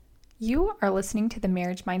You are listening to the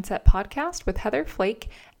Marriage Mindset Podcast with Heather Flake,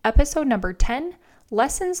 episode number 10,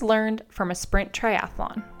 Lessons Learned from a Sprint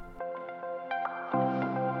Triathlon.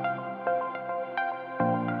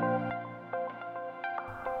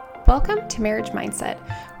 Welcome to Marriage Mindset,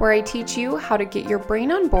 where I teach you how to get your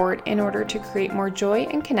brain on board in order to create more joy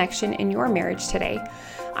and connection in your marriage today.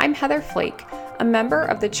 I'm Heather Flake, a member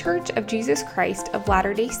of the Church of Jesus Christ of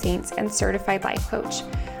Latter-day Saints and certified life coach.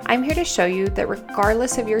 I'm here to show you that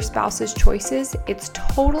regardless of your spouse's choices, it's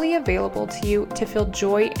totally available to you to feel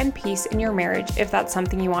joy and peace in your marriage if that's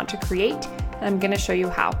something you want to create, and I'm going to show you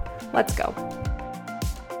how. Let's go.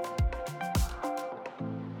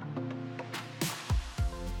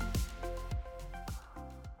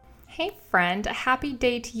 Hey friend, a happy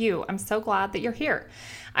day to you. I'm so glad that you're here.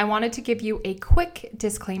 I wanted to give you a quick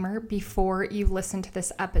disclaimer before you listen to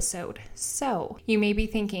this episode. So you may be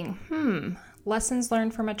thinking, lessons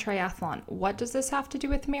learned from a triathlon. What does this have to do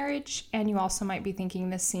with marriage? And you also might be thinking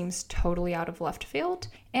this seems totally out of left field,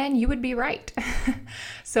 and you would be right.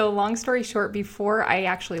 So long story short, before I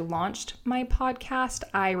actually launched my podcast,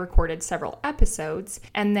 I recorded several episodes.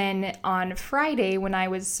 And then on Friday, when I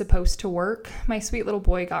was supposed to work, my sweet little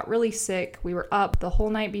boy got really sick. We were up the whole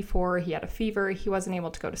night before. He had a fever. He wasn't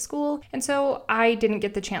able to go to school. And so I didn't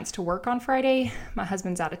get the chance to work on Friday. My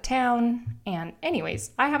husband's out of town. And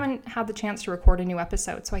anyways, I haven't had the chance to record a new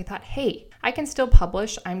episode. So I thought, hey, I can still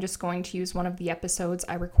publish. I'm just going to use one of the episodes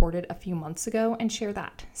I recorded a few months ago and share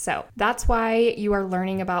that. So that's why you are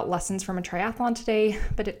learning about lessons from a triathlon today,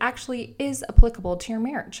 but it actually is applicable to your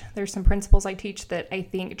marriage. There's some principles I teach that I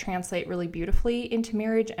think translate really beautifully into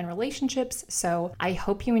marriage and relationships. So I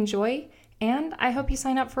hope you enjoy, and I hope you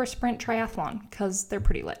sign up for a sprint triathlon because they're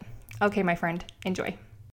pretty lit. Okay, my friend, enjoy.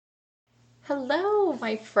 Hello,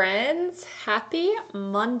 my friends. Happy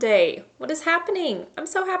Monday. What is happening? I'm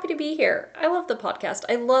so happy to be here. I love the podcast.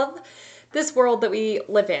 I love this world that we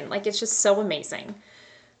live in. Like, it's just so amazing.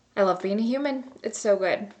 I love being a human. It's so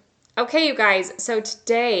good. Okay, you guys. So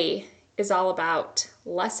today is all about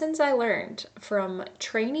lessons I learned from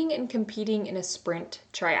training and competing in a sprint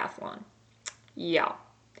triathlon. Yeah.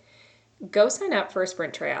 Go sign up for a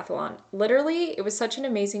sprint triathlon. Literally, it was such an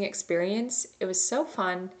amazing experience. It was so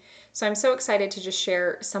fun. So I'm so excited to just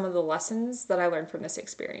share some of the lessons that I learned from this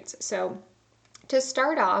experience. So to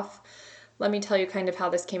start off, let me tell you kind of how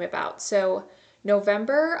this came about. So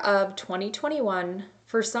November of 2021,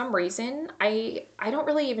 for some reason, I don't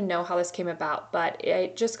really even know how this came about, but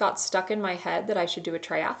it just got stuck in my head that I should do a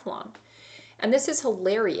triathlon. And this is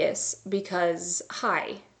hilarious because,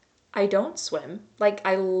 I don't swim. Like,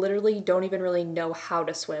 I literally don't even really know how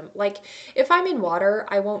to swim. Like, if I'm in water,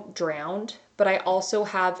 I won't drown, but I also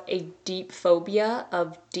have a deep phobia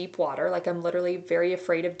of deep water. Like, I'm literally very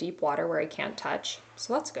afraid of deep water where I can't touch.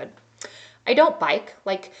 So that's good. I don't bike.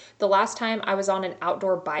 Like, the last time I was on an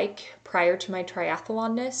outdoor bike prior to my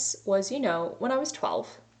triathlonness was, when I was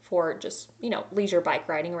 12 for just, leisure bike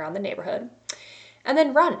riding around the neighborhood. And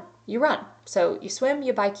then run. You run. So you swim,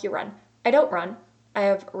 you bike, you run. I don't run. I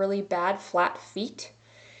have really bad flat feet.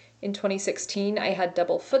 In 2016, I had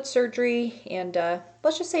double foot surgery, and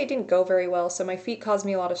let's just say it didn't go very well. So my feet cause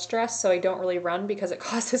me a lot of stress, so I don't really run because it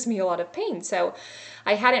causes me a lot of pain. So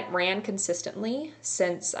I hadn't ran consistently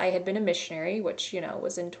since I had been a missionary, which,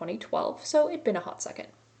 was in 2012. So it'd been a hot second.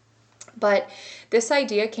 But this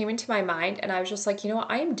idea came into my mind, and I was just like,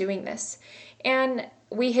 I am doing this. And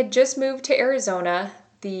we had just moved to Arizona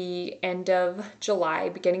the end of July,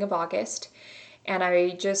 beginning of August. And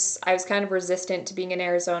I was kind of resistant to being in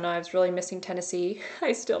Arizona. I was really missing Tennessee.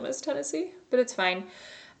 I still miss Tennessee, but it's fine.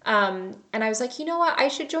 And I was like, you know what? I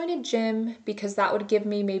should join a gym because that would give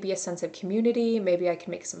me maybe a sense of community. Maybe I can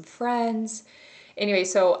make some friends. Anyway,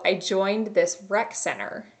 so I joined this rec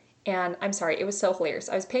center. And I'm sorry, it was so hilarious.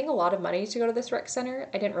 I was paying a lot of money to go to this rec center.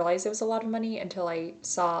 I didn't realize it was a lot of money until I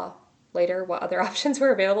saw later what other options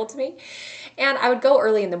were available to me. And I would go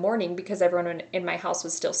early in the morning because everyone in my house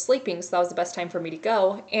was still sleeping, so that was the best time for me to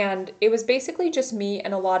go. And it was basically just me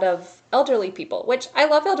and a lot of elderly people, which I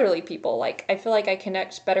love elderly people. Like, I feel like I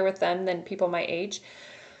connect better with them than people my age.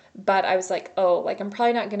 But I was like, I'm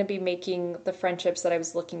probably not going to be making the friendships that I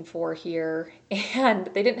was looking for here. And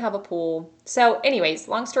they didn't have a pool. So anyways,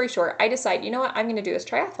 long story short, I decide, you know what, I'm going to do this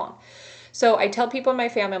triathlon. So I tell people in my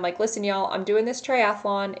family, I'm like, listen, y'all, I'm doing this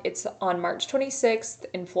triathlon. It's on March 26th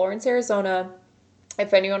in Florence, Arizona.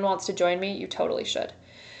 If anyone wants to join me, you totally should.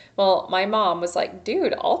 Well, my mom was like,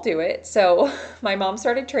 dude, I'll do it. So my mom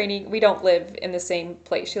started training. We don't live in the same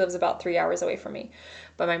place. She lives about 3 hours away from me.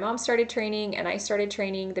 But my mom started training and I started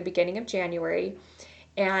training the beginning of January.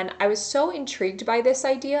 And I was so intrigued by this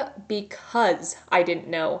idea because I didn't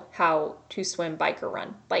know how to swim, bike, or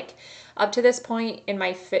run. Like up to this point in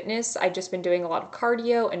my fitness, I'd just been doing a lot of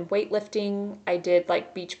cardio and weightlifting. I did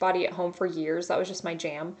like Beachbody at home for years. That was just my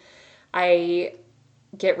jam. I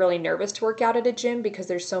get really nervous to work out at a gym because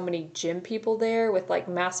there's so many gym people there with like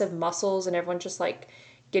massive muscles and everyone just like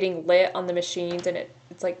getting lit on the machines, and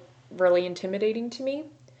it's like really intimidating to me.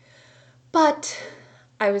 But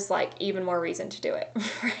I was like, even more reason to do it,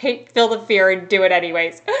 right? Feel the fear and do it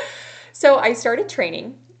anyways. So I started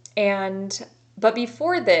training, but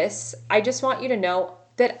before this, I just want you to know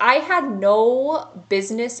that I had no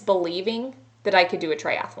business believing that I could do a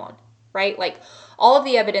triathlon, right? Like all of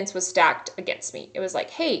the evidence was stacked against me. It was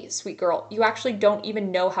like, hey, sweet girl, you actually don't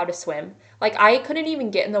even know how to swim. Like I couldn't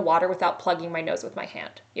even get in the water without plugging my nose with my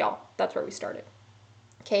hand. Y'all, that's where we started.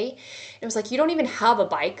 Okay. It was like, you don't even have a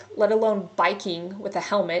bike, let alone biking with a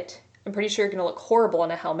helmet. I'm pretty sure you're going to look horrible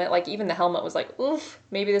in a helmet. Like even the helmet was like, oof,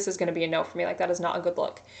 maybe this is going to be a no for me. Like that is not a good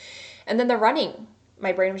look. And then the running,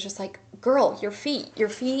 my brain was just like, girl, your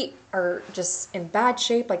feet are just in bad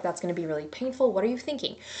shape. Like that's going to be really painful. What are you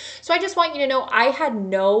thinking? So I just want you to know I had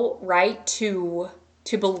no right to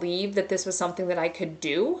believe that this was something that I could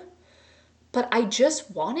do, but I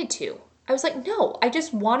just wanted to. I was like, no, I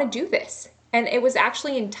just want to do this. And it was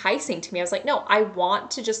actually enticing to me. I was like, no, I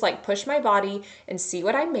want to just like push my body and see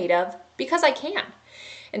what I'm made of because I can.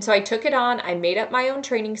 And so I took it on. I made up my own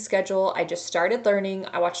training schedule. I just started learning.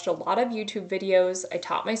 I watched a lot of YouTube videos. I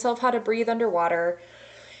taught myself how to breathe underwater.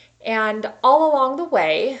 And all along the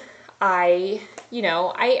way, I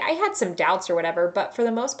had some doubts or whatever, but for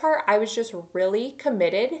the most part, I was just really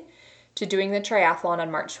committed to doing the triathlon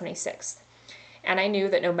on March 26th. And I knew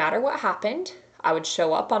that no matter what happened, I would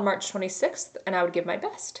show up on March 26th and I would give my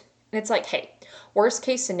best. And it's like, hey, worst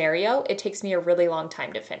case scenario, it takes me a really long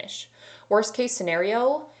time to finish. Worst case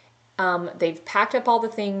scenario, they've packed up all the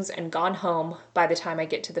things and gone home by the time I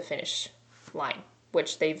get to the finish line,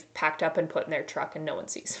 which they've packed up and put in their truck and no one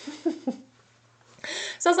sees.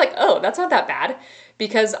 So I was like, oh, that's not that bad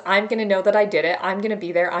because I'm going to know that I did it. I'm going to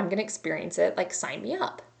be there. I'm going to experience it. Like, sign me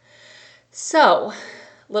up. So,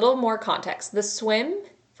 little more context. The swim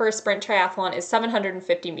for a sprint triathlon is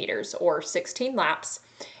 750 meters or 16 laps.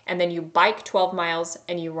 And then you bike 12 miles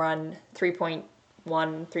and you run 3.1,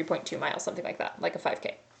 3.2 miles, something like that, like a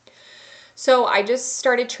 5K. So I just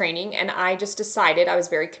started training and I just decided I was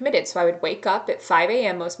very committed. So I would wake up at 5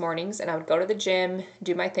 a.m. most mornings and I would go to the gym,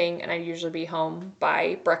 do my thing, and I'd usually be home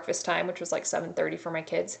by breakfast time, which was like 7:30 for my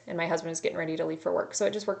kids. And my husband was getting ready to leave for work. So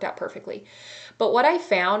it just worked out perfectly. But what I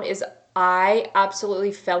found is I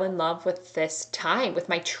absolutely fell in love with this time, with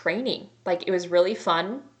my training. Like it was really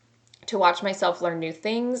fun to watch myself learn new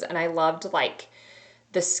things. And I loved like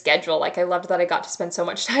the schedule. Like I loved that I got to spend so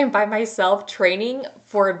much time by myself training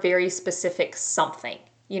for a very specific something,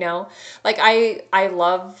 you know? Like I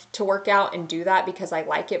love to work out and do that because I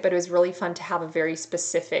like it, but it was really fun to have a very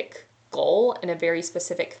specific goal and a very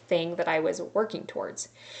specific thing that I was working towards.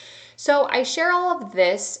 So I share all of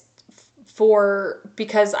this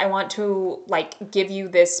because I want to like give you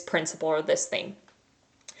this principle or this thing.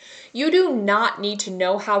 You do not need to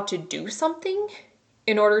know how to do something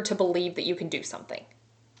in order to believe that you can do something.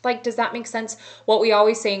 Like, does that make sense? What we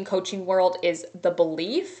always say in coaching world is the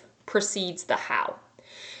belief precedes the how.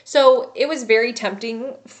 So it was very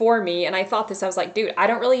tempting for me. And I thought this, I was like, dude, I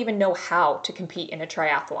don't really even know how to compete in a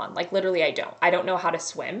triathlon. Like literally I don't. I don't know how to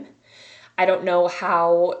swim. I don't know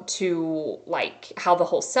how the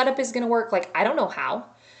whole setup is going to work. Like, I don't know how,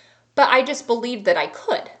 but I just believed that I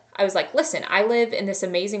could. I was like, listen, I live in this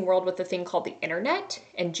amazing world with the thing called the internet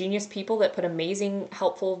and genius people that put amazing,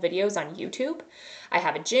 helpful videos on YouTube. I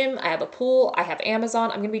have a gym, I have a pool, I have Amazon.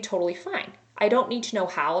 I'm going to be totally fine. I don't need to know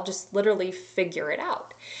how, I'll just literally figure it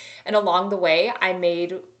out. And along the way, I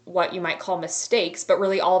made what you might call mistakes, but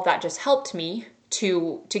really all of that just helped me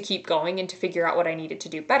to keep going and to figure out what I needed to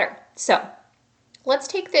do better. So let's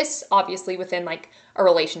take this obviously within like a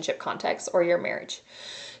relationship context or your marriage.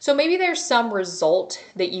 So maybe there's some result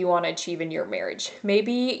that you want to achieve in your marriage.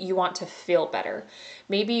 Maybe you want to feel better.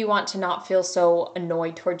 Maybe you want to not feel so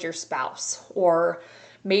annoyed towards your spouse. Or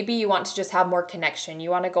maybe you want to just have more connection. You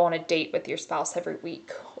want to go on a date with your spouse every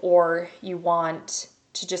week. Or you want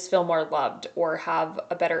to just feel more loved or have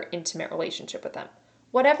a better intimate relationship with them.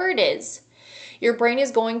 Whatever it is, your brain is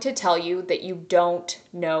going to tell you that you don't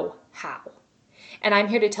know how. And I'm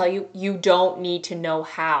here to tell you, you don't need to know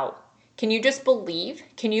how. Can you just believe?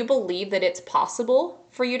 Can you believe that it's possible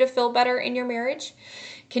for you to feel better in your marriage?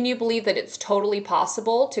 Can you believe that it's totally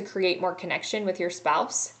possible to create more connection with your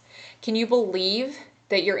spouse? Can you believe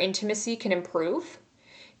that your intimacy can improve?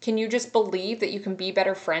 Can you just believe that you can be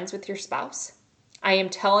better friends with your spouse? I am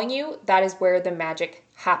telling you, that is where the magic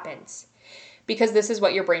happens. Because this is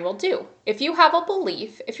what your brain will do. If you have a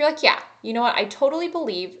belief, if you're like, yeah, you know what, I totally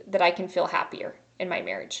believe that I can feel happier in my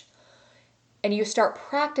marriage. And you start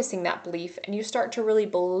practicing that belief and you start to really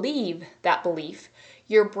believe that belief,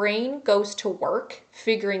 your brain goes to work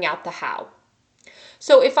figuring out the how.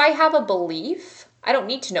 So if I have a belief, I don't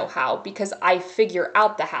need to know how because I figure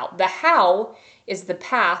out the how. The how is the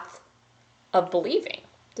path of believing.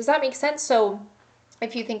 Does that make sense? So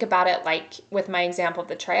if you think about it like with my example of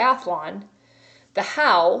the triathlon, the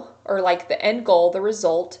how, or like the end goal, the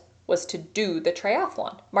result was to do the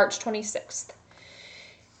triathlon, March 26th.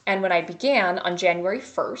 And when I began on January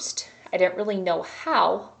 1st, I didn't really know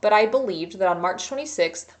how, but I believed that on March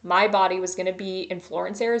 26th, my body was going to be in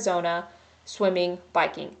Florence, Arizona, swimming,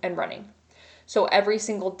 biking, and running. So every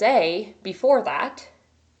single day before that,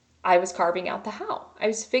 I was carving out the how. I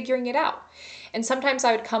was figuring it out. And sometimes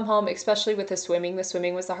I would come home, especially with the swimming. The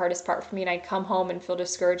swimming was the hardest part for me. And I'd come home and feel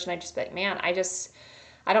discouraged. And I'd just be like, man, I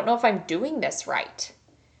don't know if I'm doing this right.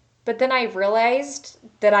 But then I realized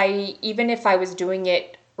that even if I was doing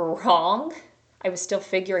it wrong, I was still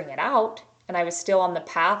figuring it out. And I was still on the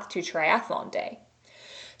path to triathlon day.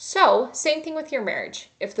 So, same thing with your marriage.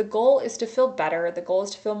 If the goal is to feel better, the goal is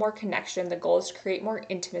to feel more connection, the goal is to create more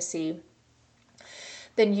intimacy,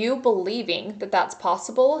 then you believing that that's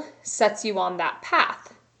possible sets you on that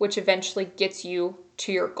path, which eventually gets you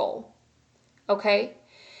to your goal. Okay?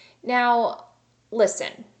 Now,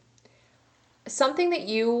 listen. Something that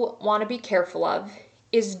you want to be careful of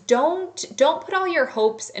is don't put all your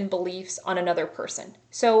hopes and beliefs on another person.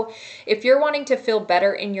 So, if you're wanting to feel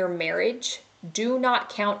better in your marriage, do not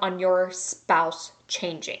count on your spouse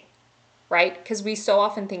changing, right? Because we so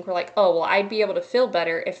often think we're like, oh, well, I'd be able to feel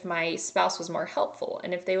better if my spouse was more helpful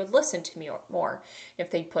and if they would listen to me more,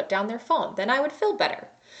 if they put down their phone, then I would feel better.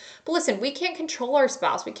 But listen, we can't control our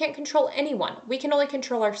spouse. We can't control anyone. We can only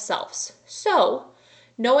control ourselves. So,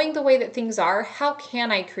 knowing the way that things are, how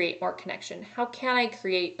can I create more connection? How can I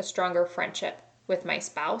create a stronger friendship with my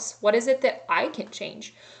spouse? What is it that I can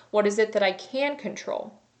change? What is it that I can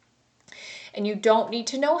control? And you don't need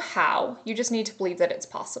to know how, you just need to believe that it's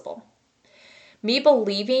possible. Me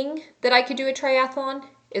believing that I could do a triathlon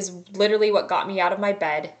is literally what got me out of my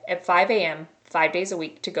bed at 5 a.m., 5 days a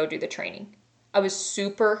week to go do the training. I was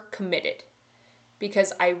super committed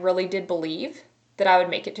because I really did believe that I would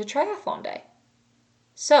make it to triathlon day.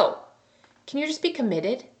 So, can you just be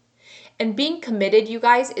committed? And being committed, you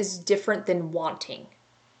guys, is different than wanting.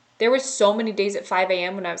 There was so many days at 5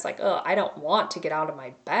 a.m. when I was like, oh, I don't want to get out of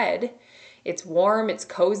my bed. It's warm, it's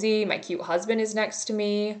cozy, my cute husband is next to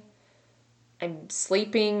me. I'm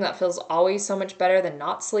sleeping. That feels always so much better than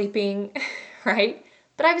not sleeping, right?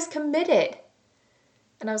 But I was committed.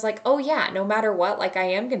 And I was like, oh yeah, no matter what, like I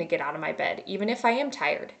am going to get out of my bed, even if I am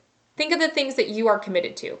tired. Think of the things that you are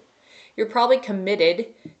committed to. You're probably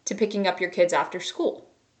committed to picking up your kids after school,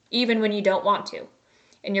 even when you don't want to.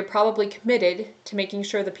 And you're probably committed to making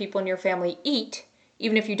sure the people in your family eat.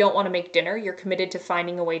 Even if you don't want to make dinner, you're committed to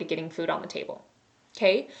finding a way to getting food on the table.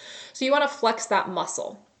 Okay? So you want to flex that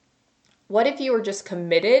muscle. What if you were just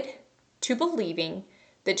committed to believing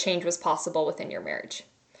that change was possible within your marriage?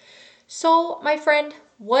 So, my friend,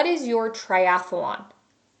 what is your triathlon?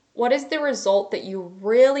 What is the result that you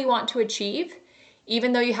really want to achieve,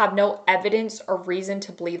 even though you have no evidence or reason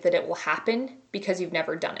to believe that it will happen because you've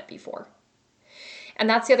never done it before? And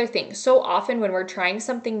that's the other thing. So often when we're trying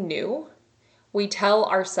something new, we tell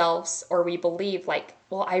ourselves or we believe like,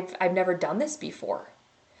 well, I've never done this before.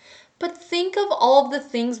 But think of all of the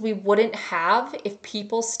things we wouldn't have if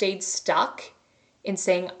people stayed stuck in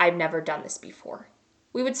saying, I've never done this before.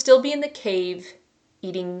 We would still be in the cave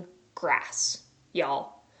eating grass,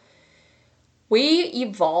 y'all. We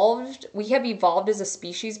have evolved as a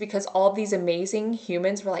species because all of these amazing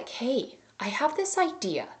humans were like, hey, I have this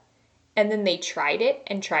idea. And then they tried it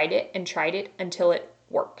and tried it and tried it until it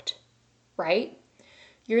worked, right?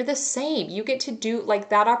 You're the same. You get to do, like,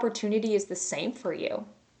 that opportunity is the same for you.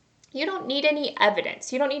 You don't need any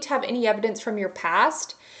evidence. You don't need to have any evidence from your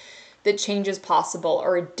past that change is possible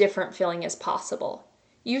or a different feeling is possible.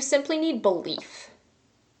 You simply need belief.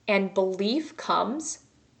 And belief comes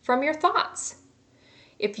from your thoughts.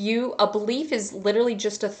 A belief is literally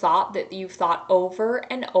just a thought that you've thought over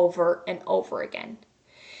and over and over again.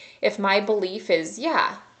 If my belief is,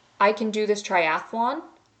 yeah, I can do this triathlon,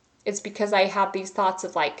 it's because I have these thoughts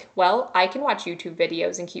of like, well, I can watch YouTube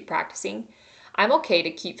videos and keep practicing. I'm okay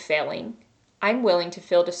to keep failing. I'm willing to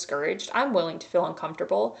feel discouraged. I'm willing to feel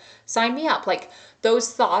uncomfortable. Sign me up. Like,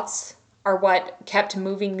 those thoughts are what kept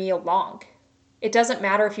moving me along. It doesn't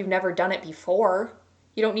matter if you've never done it before.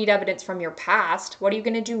 You don't need evidence from your past. What are you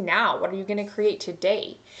going to do now? What are you going to create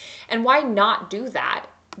today? And why not do that?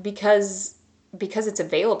 Because it's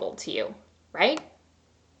available to you, right?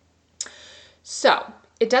 So,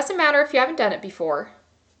 it doesn't matter if you haven't done it before.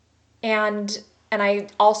 And I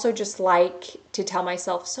also just like to tell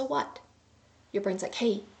myself, so what? Your brain's like,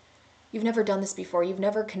 hey, you've never done this before. You've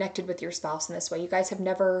never connected with your spouse in this way. You guys have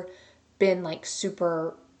never been like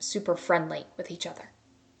super, super friendly with each other.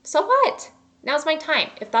 So what? Now's my time.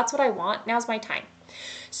 If that's what I want, now's my time.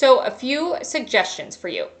 So a few suggestions for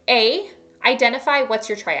you. A, identify what's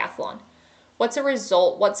your triathlon. What's a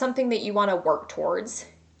result? What's something that you want to work towards?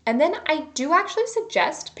 And then I do actually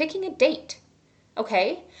suggest picking a date.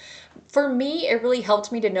 Okay? For me, it really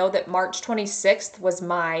helped me to know that March 26th was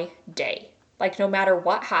my day. Like no matter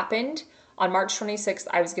what happened, on March 26th,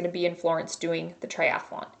 I was going to be in Florence doing the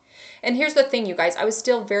triathlon. And here's the thing, you guys, I was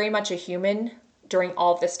still very much a human during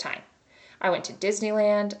all of this time. I went to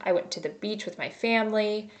Disneyland, I went to the beach with my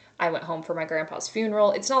family, I went home for my grandpa's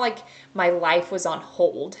funeral. It's not like my life was on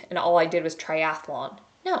hold and all I did was triathlon.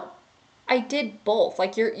 No, I did both.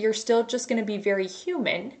 Like you're still just going to be very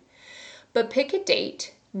human, but pick a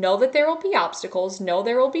date. Know that there will be obstacles. Know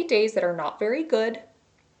there will be days that are not very good.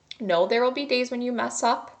 Know there will be days when you mess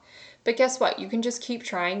up. But guess what? You can just keep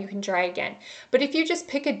trying. You can try again. But if you just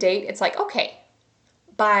pick a date, it's like, okay,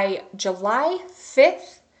 by July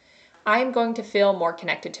 5th, I'm going to feel more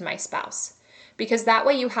connected to my spouse. Because that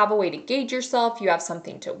way you have a way to gauge yourself. You have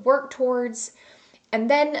something to work towards. And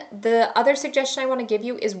then the other suggestion I want to give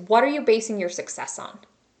you is, what are you basing your success on?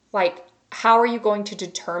 Like, how are you going to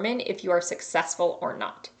determine if you are successful or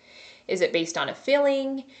not? Is it based on a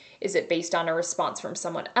feeling? Is it based on a response from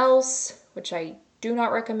someone else, which I do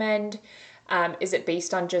not recommend? Is it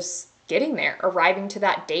based on just getting there, arriving to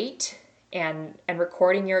that date and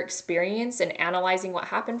recording your experience and analyzing what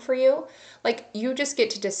happened for you? Like, you just get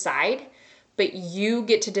to decide, but you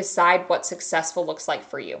get to decide what successful looks like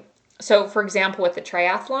for you. So for example, with the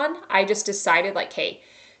triathlon, I just decided like, hey,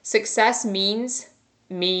 success means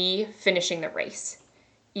me finishing the race.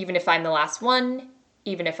 Even if I'm the last one,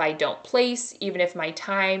 even if I don't place, even if my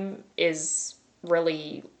time is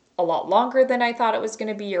really a lot longer than I thought it was going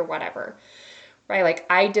to be or whatever, right? Like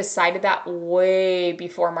I decided that way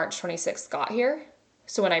before March 26th got here.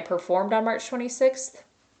 So when I performed on March 26th,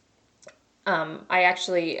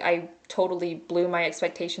 I totally blew my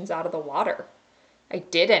expectations out of the water. I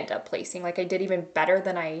did end up placing, like I did even better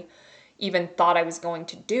than I even thought I was going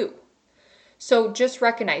to do. So just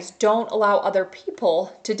recognize, don't allow other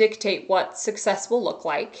people to dictate what success will look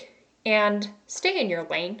like, and stay in your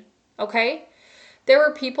lane, okay? There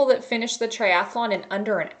were people that finished the triathlon in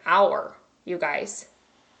under an hour, you guys.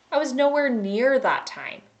 I was nowhere near that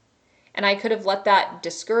time. And I could have let that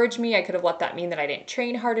discourage me. I could have let that mean that I didn't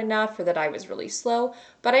train hard enough or that I was really slow,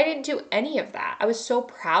 but I didn't do any of that. I was so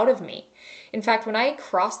proud of me. In fact, when I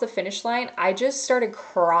crossed the finish line, I just started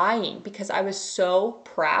crying because I was so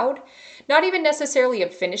proud, not even necessarily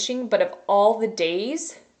of finishing, but of all the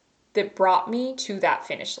days that brought me to that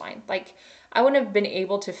finish line. Like, I wouldn't have been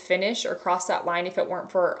able to finish or cross that line if it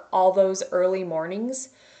weren't for all those early mornings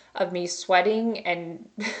of me sweating and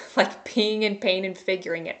like being in pain and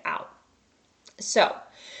figuring it out. So,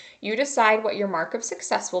 you decide what your mark of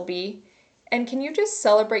success will be, and can you just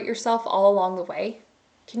celebrate yourself all along the way?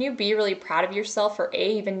 Can you be really proud of yourself for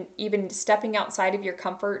even stepping outside of your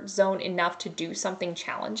comfort zone enough to do something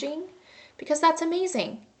challenging? Because that's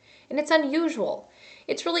amazing, and it's unusual.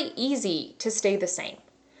 It's really easy to stay the same.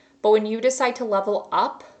 But when you decide to level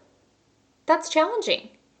up, that's challenging.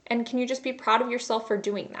 And can you just be proud of yourself for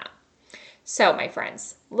doing that? So, my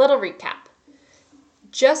friends, little recap.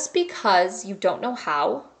 Just because you don't know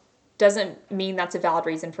how doesn't mean that's a valid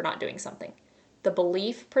reason for not doing something. The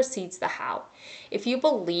belief precedes the how. If you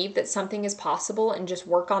believe that something is possible and just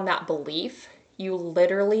work on that belief, you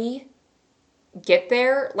literally get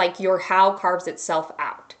there like your how carves itself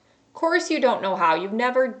out. Of course you don't know how. You've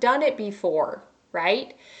never done it before,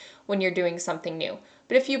 right? When you're doing something new.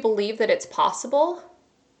 But if you believe that it's possible,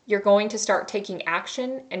 you're going to start taking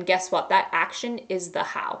action, and guess what? That action is the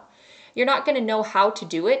how. You're not going to know how to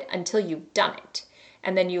do it until you've done it.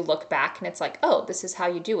 And then you look back and it's like, oh, this is how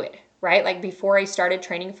you do it, right? Like before I started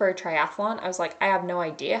training for a triathlon, I was like, I have no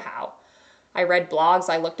idea how. I read blogs,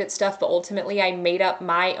 I looked at stuff, but ultimately I made up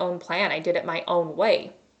my own plan. I did it my own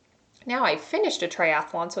way. Now I finished a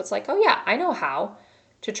triathlon, so it's like, oh yeah, I know how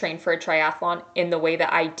to train for a triathlon in the way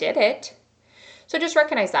that I did it. So just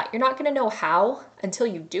recognize that. You're not going to know how until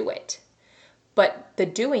you do it. But the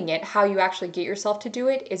doing it, how you actually get yourself to do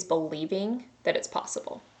it, is believing that it's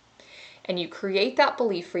possible. And you create that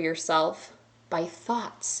belief for yourself By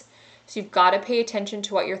thoughts. So you've got to pay attention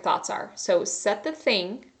to what your thoughts are. So set the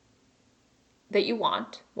thing that you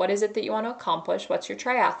want. What is it that you want to accomplish? What's your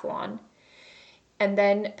triathlon? And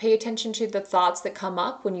then pay attention to the thoughts that come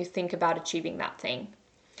up when you think about achieving that thing.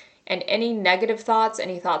 And any negative thoughts,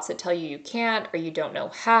 any thoughts that tell you you can't, or you don't know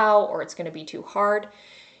how, or it's going to be too hard,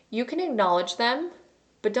 you can acknowledge them,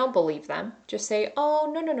 but don't believe them. Just say,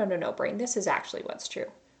 oh, no, brain, this is actually what's true.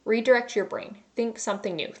 Redirect your brain. Think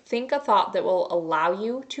something new. Think a thought that will allow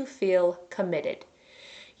you to feel committed.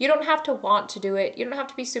 You don't have to want to do it. You don't have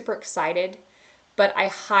to be super excited, but I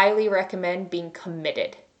highly recommend being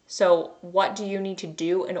committed. So what do you need to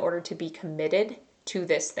do in order to be committed to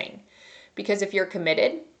this thing? Because if you're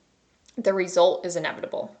committed, the result is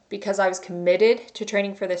inevitable. Because I was committed to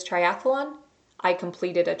training for this triathlon, I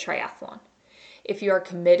completed a triathlon. If you are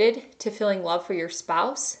committed to feeling love for your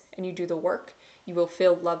spouse and you do the work, you will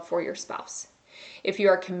feel love for your spouse. If you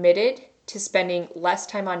are committed to spending less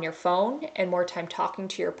time on your phone and more time talking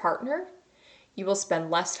to your partner, you will spend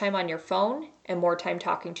less time on your phone and more time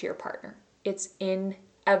talking to your partner. It's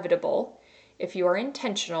inevitable if you are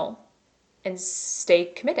intentional and stay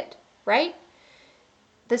committed, right?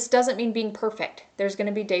 This doesn't mean being perfect. There's going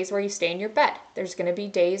to be days where you stay in your bed. There's going to be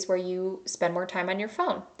days where you spend more time on your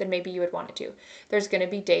phone than maybe you would want to do. There's going to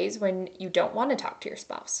be days when you don't want to talk to your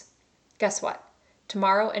spouse. Guess what?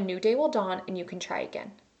 Tomorrow a new day will dawn and you can try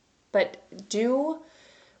again. But do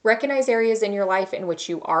recognize areas in your life in which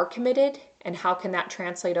you are committed and how can that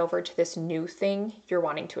translate over to this new thing you're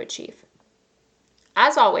wanting to achieve.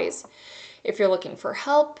 As always, if you're looking for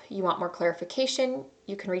help, you want more clarification,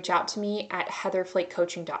 you can reach out to me at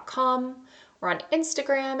heatherflakecoaching.com or on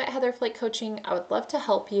Instagram at heatherflakecoaching. I would love to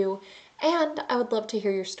help you and I would love to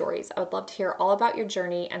hear your stories. I would love to hear all about your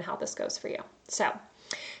journey and how this goes for you. So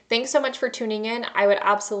thanks so much for tuning in. I would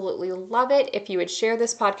absolutely love it if you would share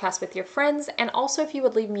this podcast with your friends and also if you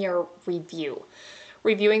would leave me a review.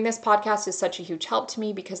 Reviewing this podcast is such a huge help to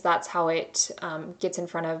me because that's how it gets in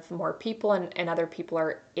front of more people and other people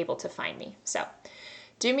are able to find me. So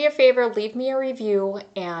do me a favor, leave me a review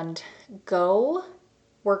and go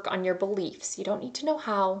work on your beliefs. You don't need to know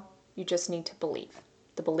how, you just need to believe.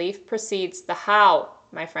 The belief precedes the how,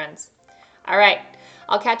 my friends. All right,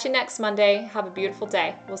 I'll catch you next Monday. Have a beautiful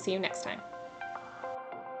day. We'll see you next time.